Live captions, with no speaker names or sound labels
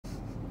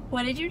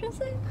What did you just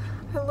say?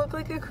 I look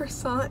like a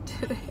croissant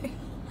today.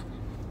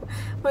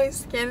 My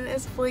skin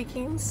is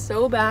flaking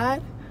so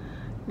bad.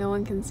 No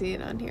one can see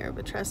it on here,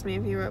 but trust me,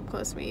 if you were up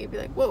close to me, you'd be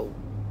like, whoa,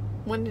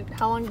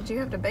 how long did you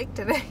have to bake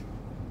today?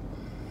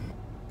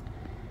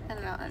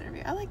 In-N-Out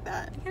interview. I like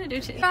that. I gotta do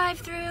too.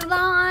 Drive-through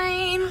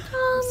line.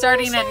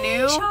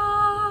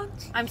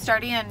 I'm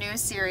starting a new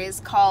series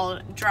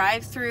called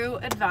Drive-Through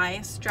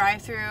Advice,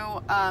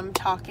 Drive-Through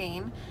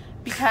Talking,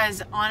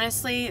 because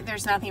honestly,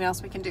 there's nothing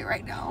else we can do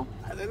right now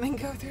other than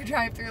go through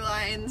drive-through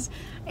lines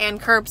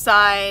and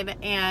curbside,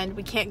 and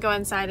we can't go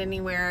inside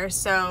anywhere.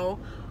 So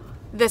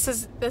this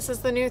is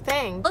the new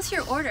thing. What's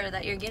your order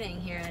that you're getting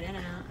here at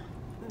In-N-Out?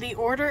 The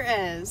order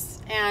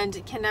is, and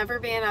it can never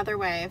be another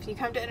way, if you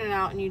come to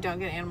In-N-Out and you don't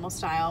get animal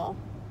style,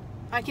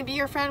 I can be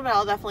your friend, but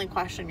I'll definitely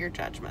question your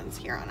judgments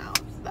here on out.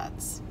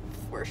 That's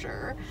for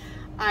sure.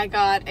 I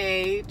got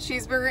a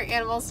cheeseburger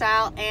animal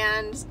style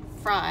and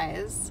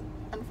fries.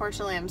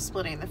 Unfortunately, I'm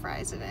splitting the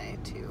fries today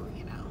to,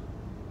 you know,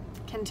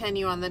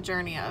 continue on the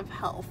journey of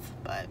health,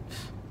 but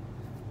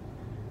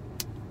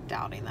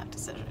doubting that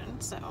decision.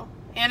 So,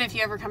 and if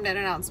you ever come to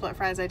In-N-Out and split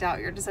fries, I doubt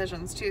your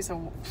decisions too,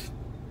 so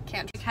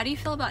can't. How do you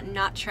feel about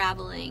not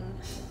traveling,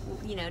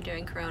 you know,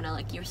 during Corona?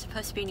 Like, you're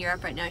supposed to be in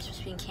Europe right now, you're supposed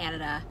to be in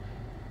Canada.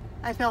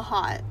 I feel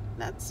hot,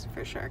 that's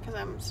for sure, because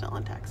I'm still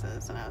in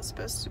Texas, and I was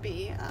supposed to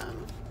be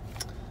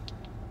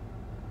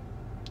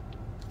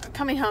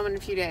coming home in a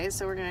few days,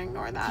 so we're gonna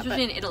ignore that. You're supposed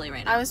to be in Italy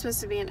right now. I was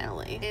supposed to be in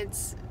Italy.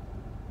 It's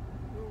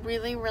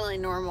really, really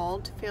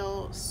normal to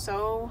feel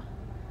so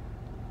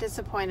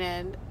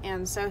disappointed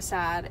and so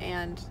sad,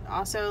 and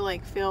also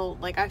like feel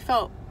like I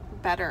felt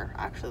better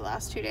actually the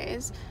last 2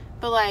 days,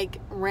 but like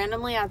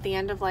randomly at the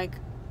end of like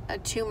a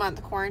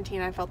 2-month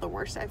quarantine, I felt the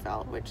worst I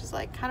felt, which is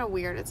like kind of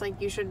weird. It's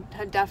like you should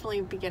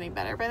definitely be getting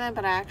better by then,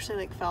 but I actually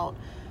like felt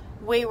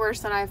way worse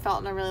than I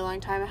felt in a really long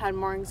time. I had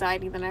more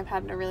anxiety than I've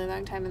had in a really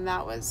long time, and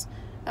that was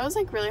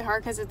like really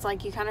hard, because it's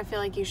like you kind of feel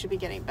like you should be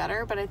getting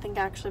better, but I think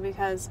actually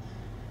because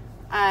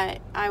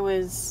I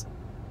was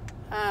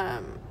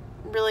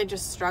really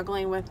just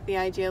struggling with the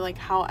idea like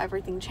how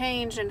everything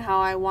changed and how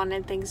I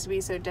wanted things to be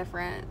so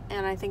different,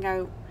 and I think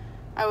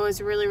I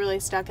was really, really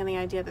stuck in the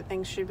idea that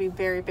things should be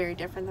very, very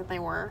different than they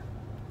were.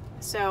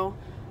 So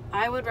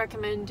I would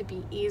recommend to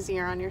be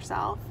easier on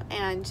yourself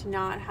and to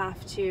not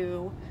have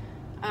to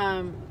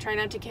try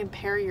not to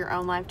compare your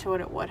own life to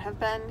what it would have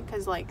been,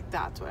 because like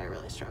that's what I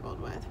really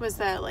struggled with, was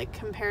that like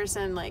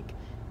comparison like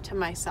to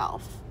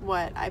myself,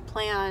 what I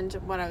planned,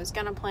 what I was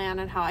gonna plan,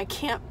 and how I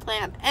can't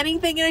plan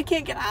anything and I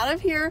can't get out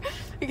of here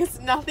because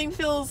nothing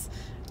feels,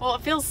 well,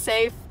 it feels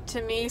safe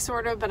to me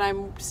sort of, but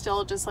I'm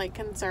still just like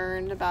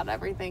concerned about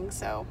everything.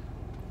 So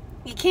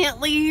you can't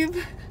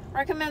leave.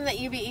 Recommend that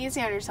you be easy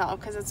on yourself,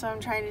 because that's what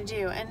I'm trying to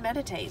do, and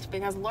meditate,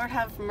 because Lord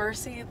have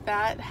mercy,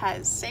 that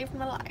has saved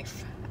my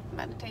life.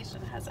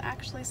 Meditation has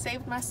actually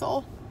saved my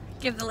soul.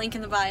 Give the link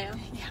in the bio.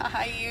 Yeah,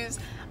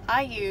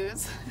 I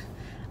use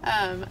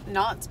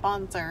not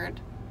sponsored,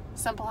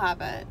 Simple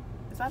Habit.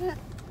 Is that it?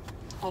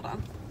 Hold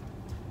on.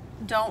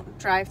 Don't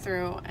drive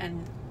through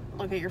and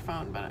look at your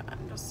phone, but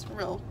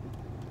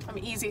I'm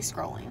easy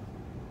scrolling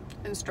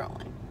and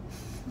strolling.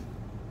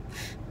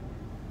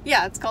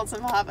 Yeah, it's called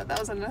Simple Habit. That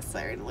was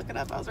unnecessary to look it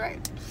up. I was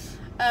right.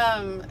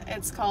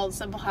 It's called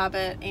Simple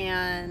Habit,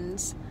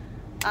 and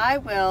I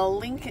will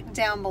link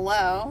down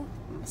below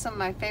some of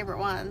my favorite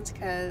ones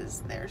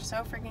because they're so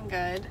freaking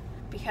good.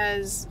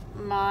 Because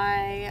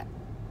my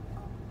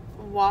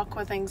walk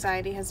with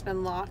anxiety has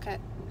been walk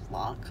and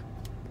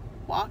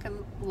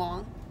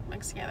long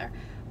mixed together.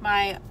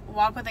 My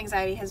walk with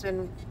anxiety has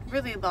been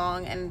really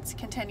long and it's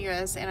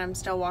continuous, and I'm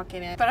still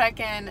walking it. But I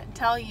can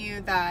tell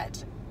you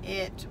that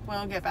it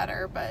will get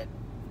better, but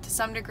to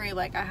some degree,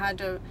 like, I had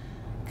to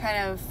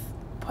kind of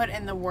put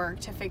in the work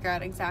to figure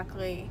out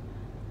exactly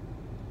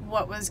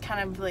what was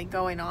kind of like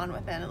going on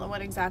with it and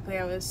what exactly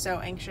I was so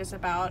anxious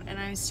about, and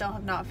I still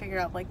have not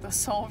figured out like the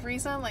sole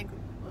reason, like,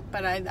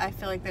 but I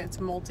feel like that it's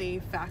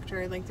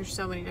multi-factor, like there's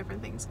so many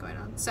different things going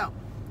on. So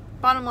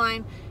bottom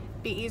line,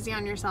 be easy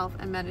on yourself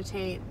and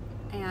meditate,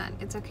 and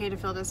it's okay to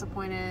feel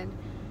disappointed.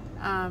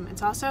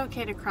 It's also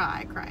okay to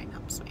cry. Crying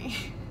helps me.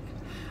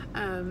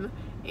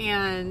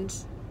 And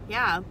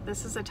yeah,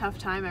 this is a tough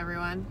time,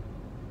 everyone.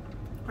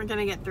 We're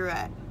gonna get through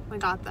it. We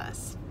got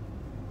this,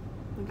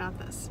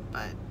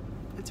 but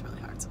it's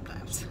really hard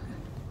sometimes.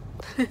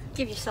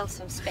 Give yourself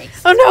some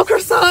space. Oh no,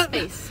 croissant!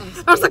 Some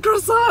space. There's a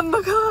croissant in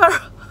the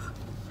car!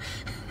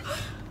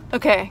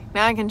 Okay,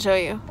 now I can show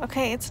you.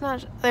 Okay, it's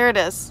not, there it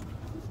is.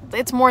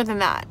 It's more than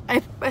that.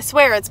 I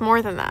swear it's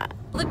more than that.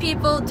 Tell the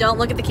people, don't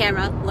look at the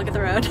camera, look at the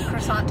road.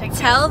 Croissant take 2.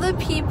 Tell the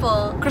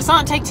people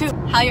Croissant take 2.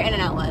 how your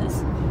In-N-Out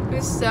was. It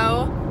was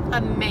so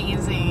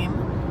amazing.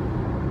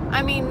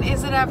 I mean,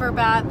 is it ever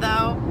bad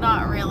though?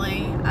 Not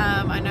really.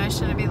 I know I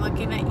shouldn't be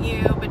looking at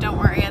you, but don't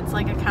worry, it's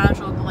like a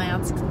casual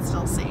glance, can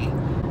still see.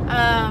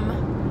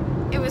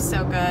 It was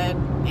so good,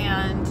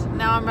 and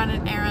now I'm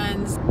running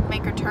errands,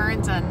 make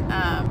returns, and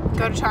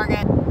go to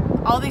Target.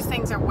 All these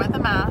things are with a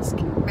mask,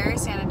 very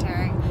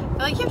sanitary. I feel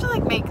like you have to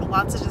like make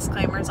lots of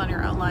disclaimers on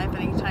your own life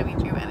anytime you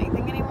do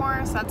anything anymore,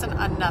 anymore, so that's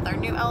another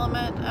new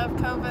element of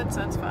COVID,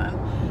 so it's fun.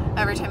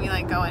 Every time you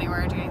like go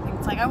anywhere or do anything,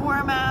 it's like, I wore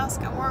a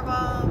mask, I wore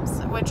gloves,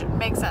 which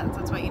makes sense,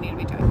 that's what you need to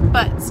be doing.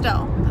 But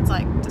still, it's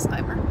like,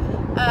 disclaimer.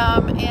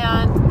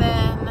 And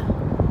then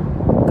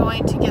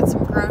going to get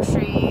some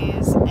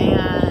groceries,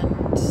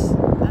 and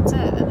that's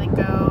it. And then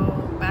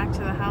go back to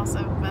the house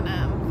of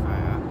Benem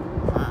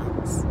for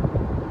months.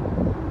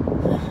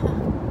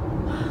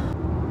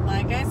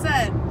 Like I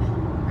said,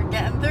 we're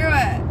getting through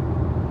it.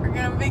 We're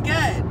gonna be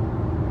good.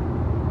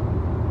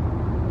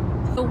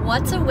 So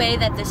what's a way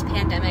that this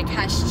pandemic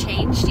has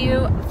changed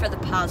you for the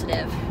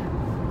positive?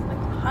 Like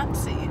a hot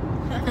seat.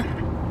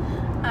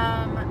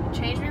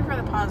 Changed me for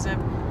the positive.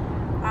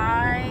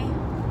 I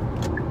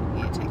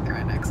need to take the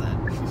right exit.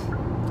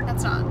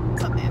 That's not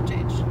something I've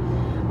changed.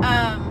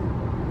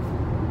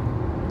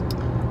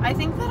 I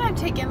think that I've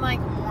taken like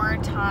more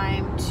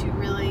time to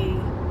really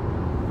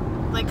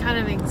like kind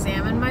of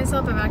examine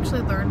myself. I've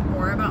actually learned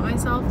more about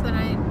myself than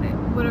I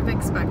would have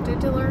expected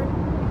to learn.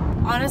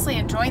 Honestly,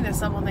 enjoying the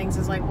simple things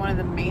is like one of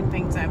the main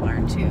things I've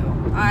learned too.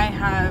 I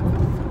have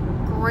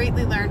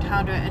greatly learned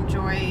how to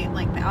enjoy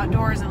like the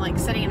outdoors and like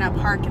sitting in a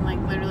park and like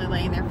literally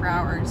laying there for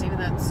hours, even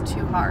though it's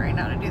too hot right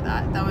now to do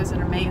that. That was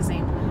an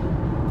amazing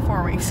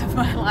 4 weeks of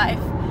my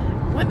life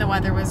when the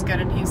weather was good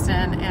in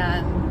Houston,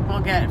 and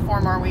we'll get 4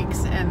 more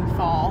weeks in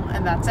fall,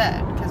 and that's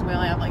it, because we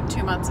only have like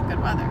 2 months of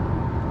good weather.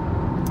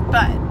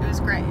 But it was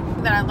great.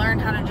 Then I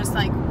learned how to just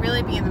like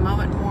really be in the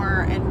moment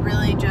more and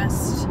really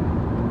just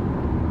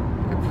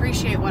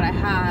appreciate what I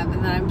have,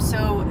 and that I'm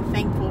so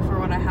thankful for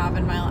what I have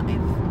in my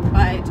life.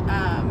 But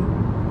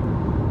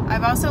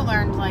I've also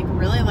learned like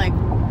really like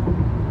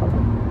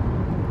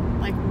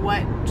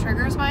what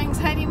triggers my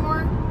anxiety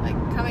more, like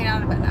coming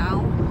out of it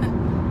now.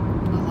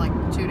 It was like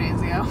 2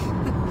 days ago.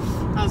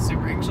 I was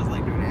super anxious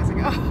like 2 days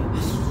ago.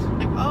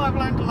 Like, oh, I've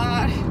learned a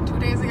lot 2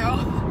 days ago.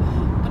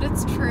 But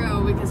it's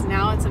true, because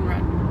now it's in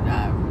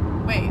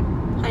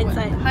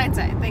hindsight.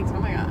 Hindsight, thanks, oh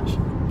my gosh.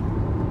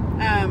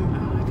 I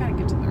gotta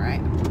get to the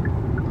right.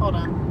 Hold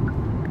on.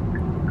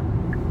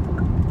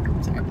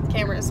 Sorry, the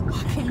camera is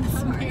blocking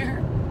the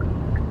mirror.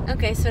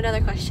 Okay, so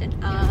another question.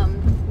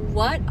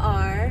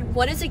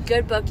 What is a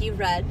good book you've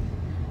read,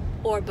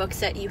 or books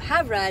that you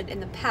have read in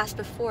the past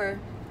before,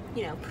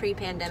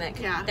 pre-pandemic,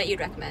 that you'd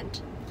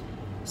recommend?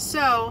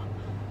 So,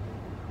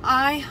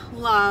 I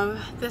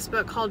love this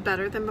book called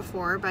Better Than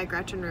Before by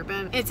Gretchen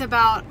Rubin. It's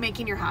about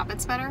making your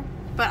habits better,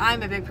 but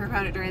I'm a big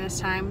proponent during this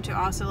time to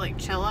also like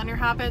chill on your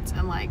habits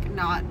and like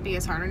not be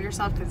as hard on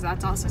yourself, because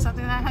that's also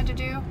something that I had to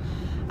do.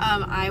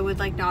 I would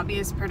like not be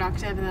as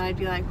productive, and then I'd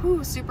be like,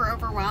 whoo, super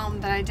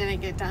overwhelmed that I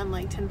didn't get done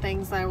like 10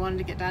 things that I wanted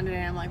to get done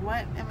today. I'm like,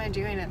 what am I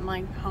doing? I'm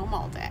like home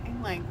all day.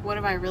 Like, what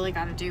have I really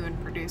got to do and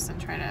produce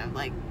and try to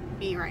like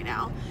be right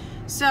now?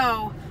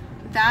 So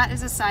that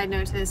is a side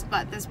note to this,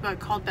 but this book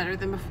called Better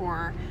Than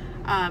Before,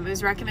 it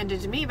was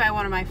recommended to me by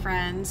one of my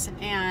friends,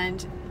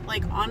 and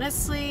like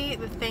honestly,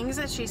 the things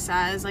that she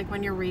says, like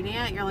when you're reading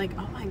it, you're like,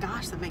 oh my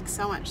gosh, that makes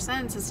so much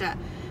sense as to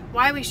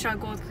why we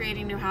struggle with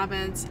creating new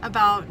habits,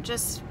 about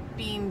just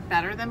being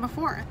better than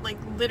before. Like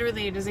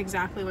literally, it is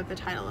exactly what the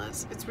title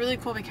is. It's really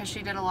cool because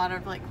she did a lot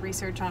of like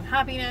research on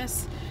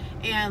happiness,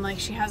 and like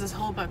she has this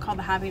whole book called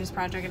The Happiness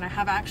Project, and I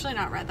have actually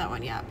not read that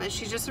one yet, but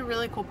she's just a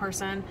really cool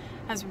person,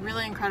 has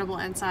really incredible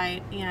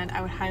insight, and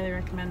I would highly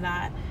recommend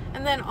that.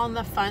 And then on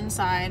the fun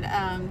side,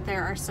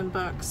 there are some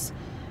books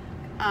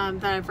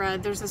that I've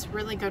read. There's this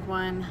really good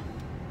one,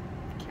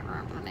 I can't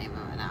remember the name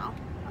of it now.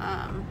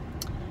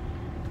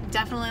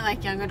 Definitely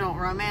like young adult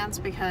romance,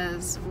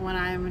 because when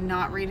I'm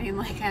not reading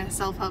like a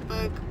self-help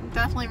book, I'm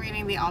definitely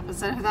reading the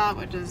opposite of that,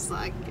 which is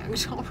like young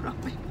adult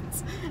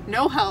romance.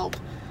 No help.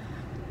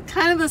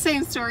 Kind of the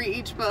same story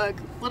each book,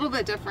 a little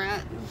bit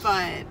different,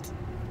 but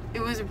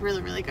it was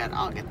really, really good.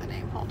 I'll get the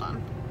name, hold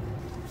on.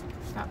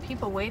 Got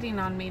people waiting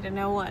on me to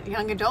know what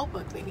young adult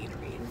book they need to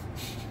read.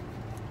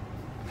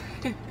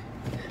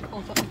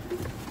 Hold on.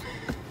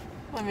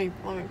 Let me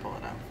pull it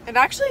up.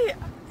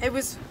 It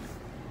was,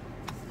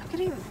 I'm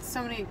getting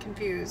so many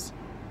confused.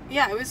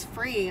 Yeah, it was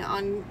free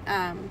on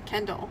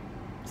Kindle,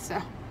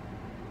 so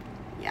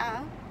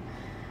yeah.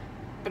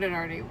 But it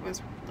already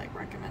was like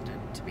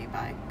recommended to me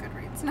by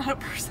Goodreads, not a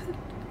person,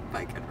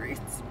 by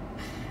Goodreads.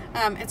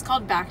 It's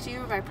called Back to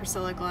You by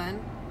Priscilla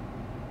Glenn.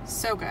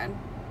 So good.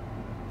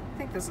 I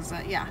think this is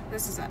it. Yeah,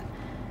 this is it.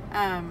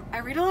 I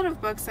read a lot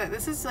of books that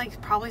this is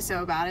like probably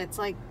so bad. It's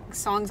like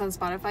songs on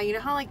Spotify. You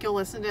know how like you'll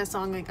listen to a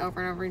song like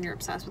over and over and you're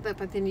obsessed with it,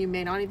 but then you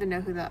may not even know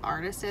who the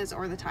artist is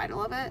or the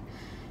title of it,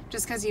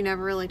 just because you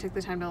never really took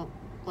the time to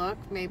look.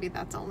 Maybe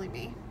that's only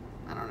me.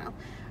 I don't know.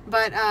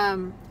 But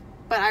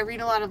I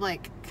read a lot of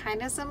like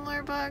kind of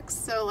similar books.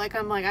 So like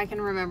I'm like I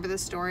can remember the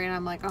story and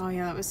I'm like, oh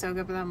yeah, that was so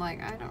good. But I'm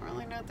like, I don't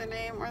really know the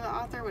name or the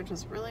author, which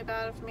is really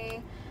bad of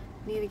me.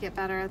 Need to get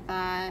better at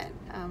that.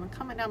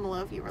 Comment down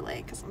below if you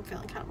relate, because I'm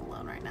feeling kind of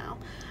alone right now.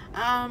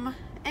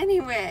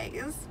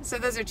 Anyways, so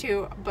those are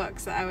 2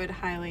 books that I would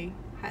highly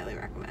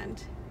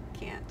recommend.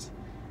 Can't.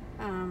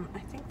 I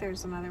think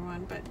there's another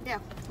one, but yeah,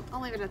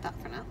 I'll leave it at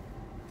that for now.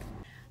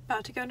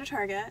 About to go to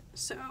Target,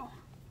 so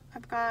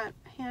I've got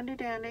handy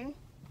dandy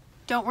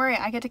Don't worry,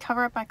 I get to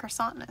cover up my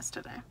croissantness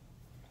today.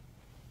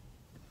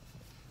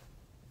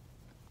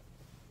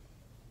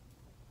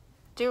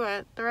 Do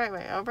it the right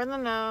way. Over the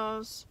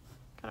nose.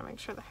 Gotta make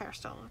sure the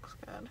hairstyle looks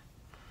good.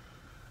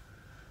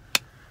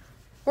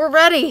 We're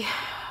ready.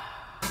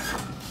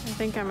 I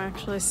think I'm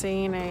actually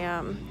seeing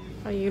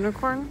a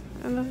unicorn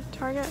in the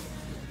Target.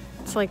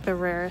 It's like the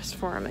rarest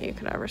form that you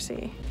could ever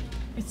see.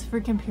 It's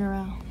freaking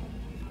Purell.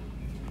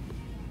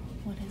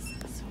 What is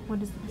this?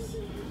 What is this?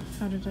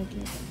 How did I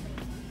get it?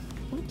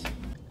 What?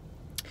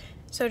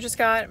 So just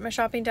got my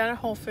shopping done at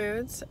Whole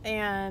Foods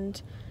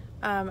and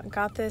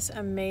got this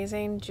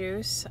amazing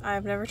juice.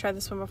 I've never tried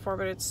this one before,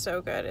 but it's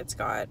so good. It's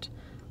got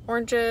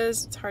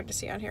oranges, it's hard to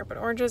see on here, but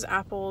oranges,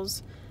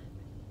 apples,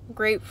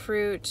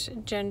 grapefruit,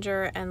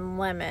 ginger, and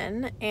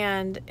lemon,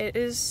 and it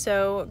is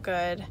so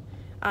good.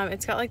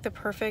 It's got like the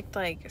perfect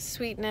like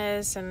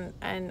sweetness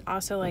and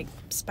also like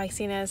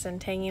spiciness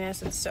and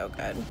tanginess. It's so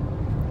good.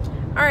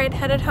 All right,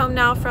 headed home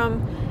now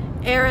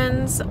from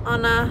errands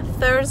on a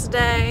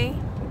Thursday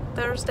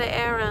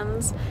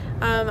errands.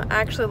 I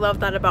actually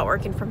love that about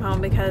working from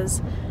home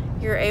because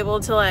you're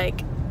able to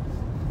like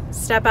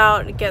step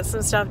out, get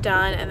some stuff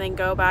done, and then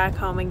go back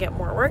home and get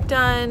more work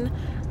done,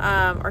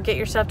 or get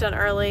your stuff done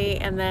early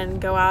and then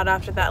go out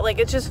after that. Like,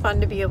 it's just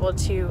fun to be able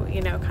to,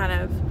 you know, kind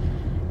of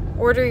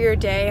order your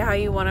day how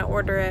you want to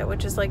order it,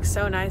 which is like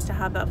so nice to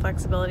have that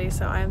flexibility.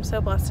 So I am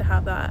so blessed to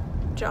have that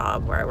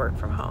job where I work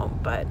from home.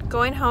 But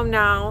going home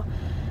now,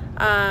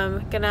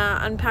 gonna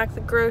unpack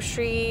the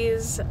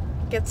groceries,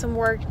 get some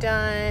work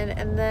done,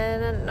 and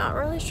then I'm not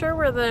really sure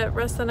where the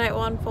rest of the night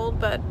will unfold,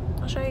 but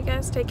I'll show you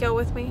guys, take y'all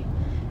with me,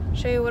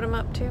 show you what I'm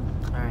up to.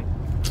 All right,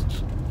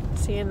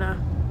 see you in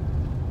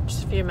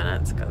just a few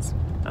minutes because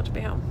I'm about to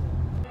be home.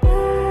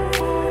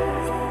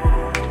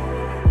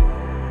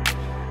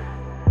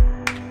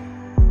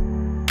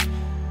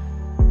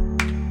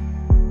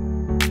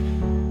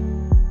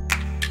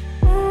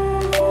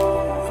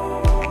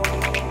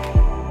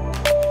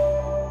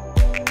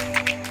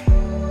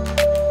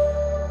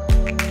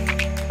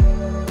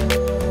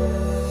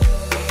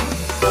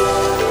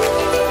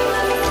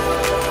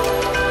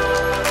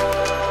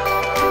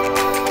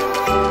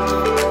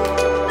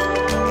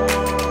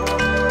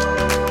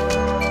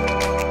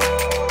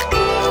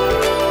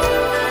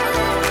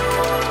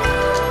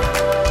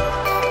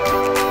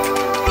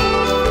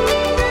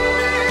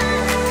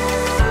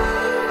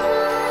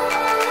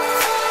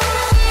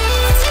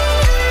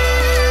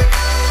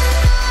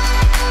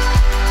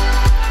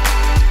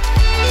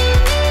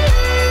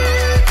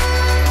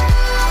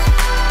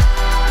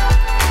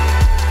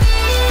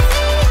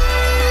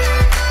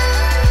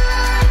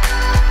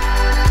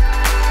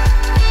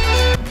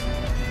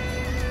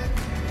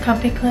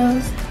 Comfy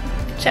clothes,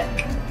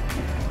 check.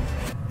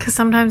 Because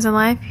sometimes in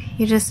life,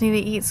 you just need to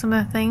eat some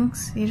of the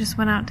things you just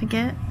went out to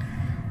get.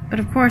 But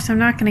of course, I'm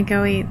not going to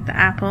go eat the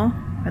apple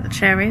or the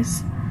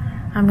cherries.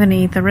 I'm going to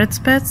eat the Ritz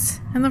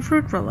Bits and the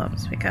fruit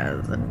roll-ups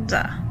because,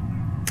 duh.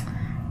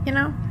 You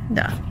know,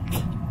 duh.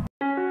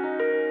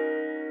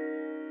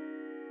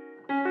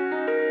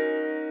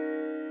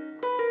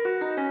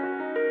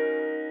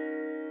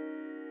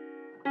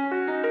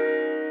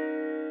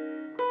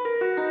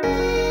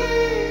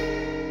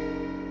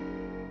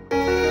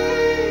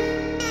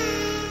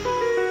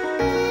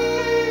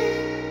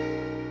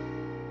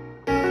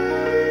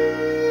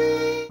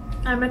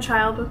 I'm a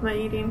child with my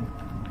eating.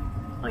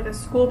 Like a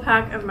school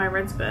pack of my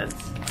Ritz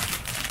Bits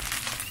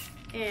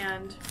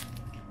and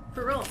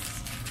fruit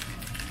rolls.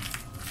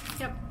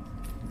 Yep.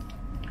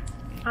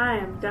 I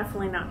am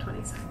definitely not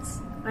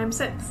 26. I'm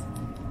 6.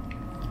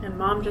 And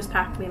mom just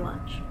packed me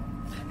lunch.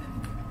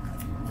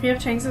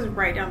 P.F. Chang's is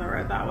right down the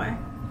road that way.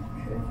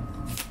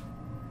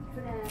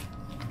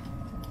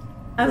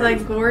 As I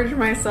gorge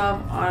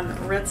myself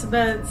on Ritz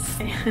Bits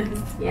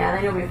and... Yeah,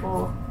 then you'll be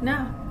full.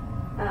 No.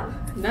 Oh.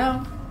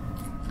 No.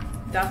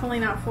 Definitely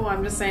not full.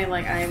 I'm just saying,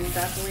 like, I am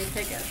definitely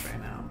piggish right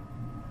now.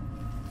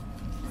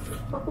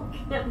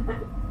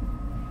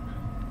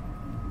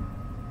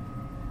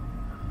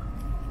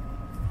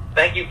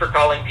 Thank you for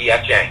calling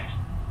P.F. Chang's.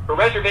 For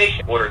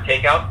reservation, order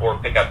takeout, or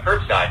pick up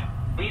curbside,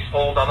 please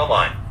hold on the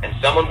line, and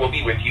someone will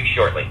be with you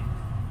shortly.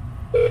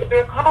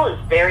 Your call is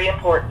very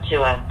important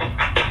to us.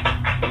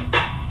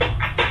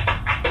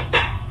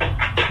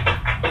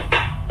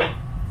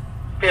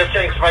 P.F.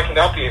 Chang's, if I can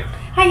help you.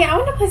 Hi, yeah, I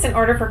want to place an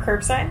order for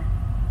curbside.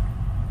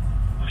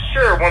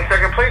 Sure, 1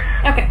 second, please.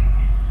 Okay.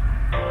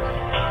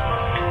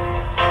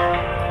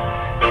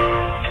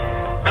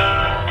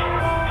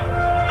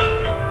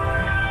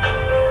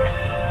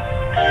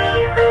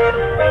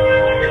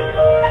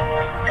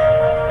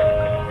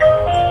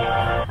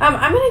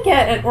 I'm gonna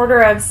get an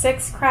order of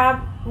 6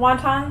 crab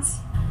wontons,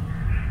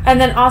 and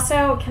then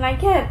also, can I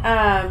get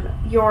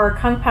your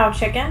Kung Pao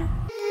chicken?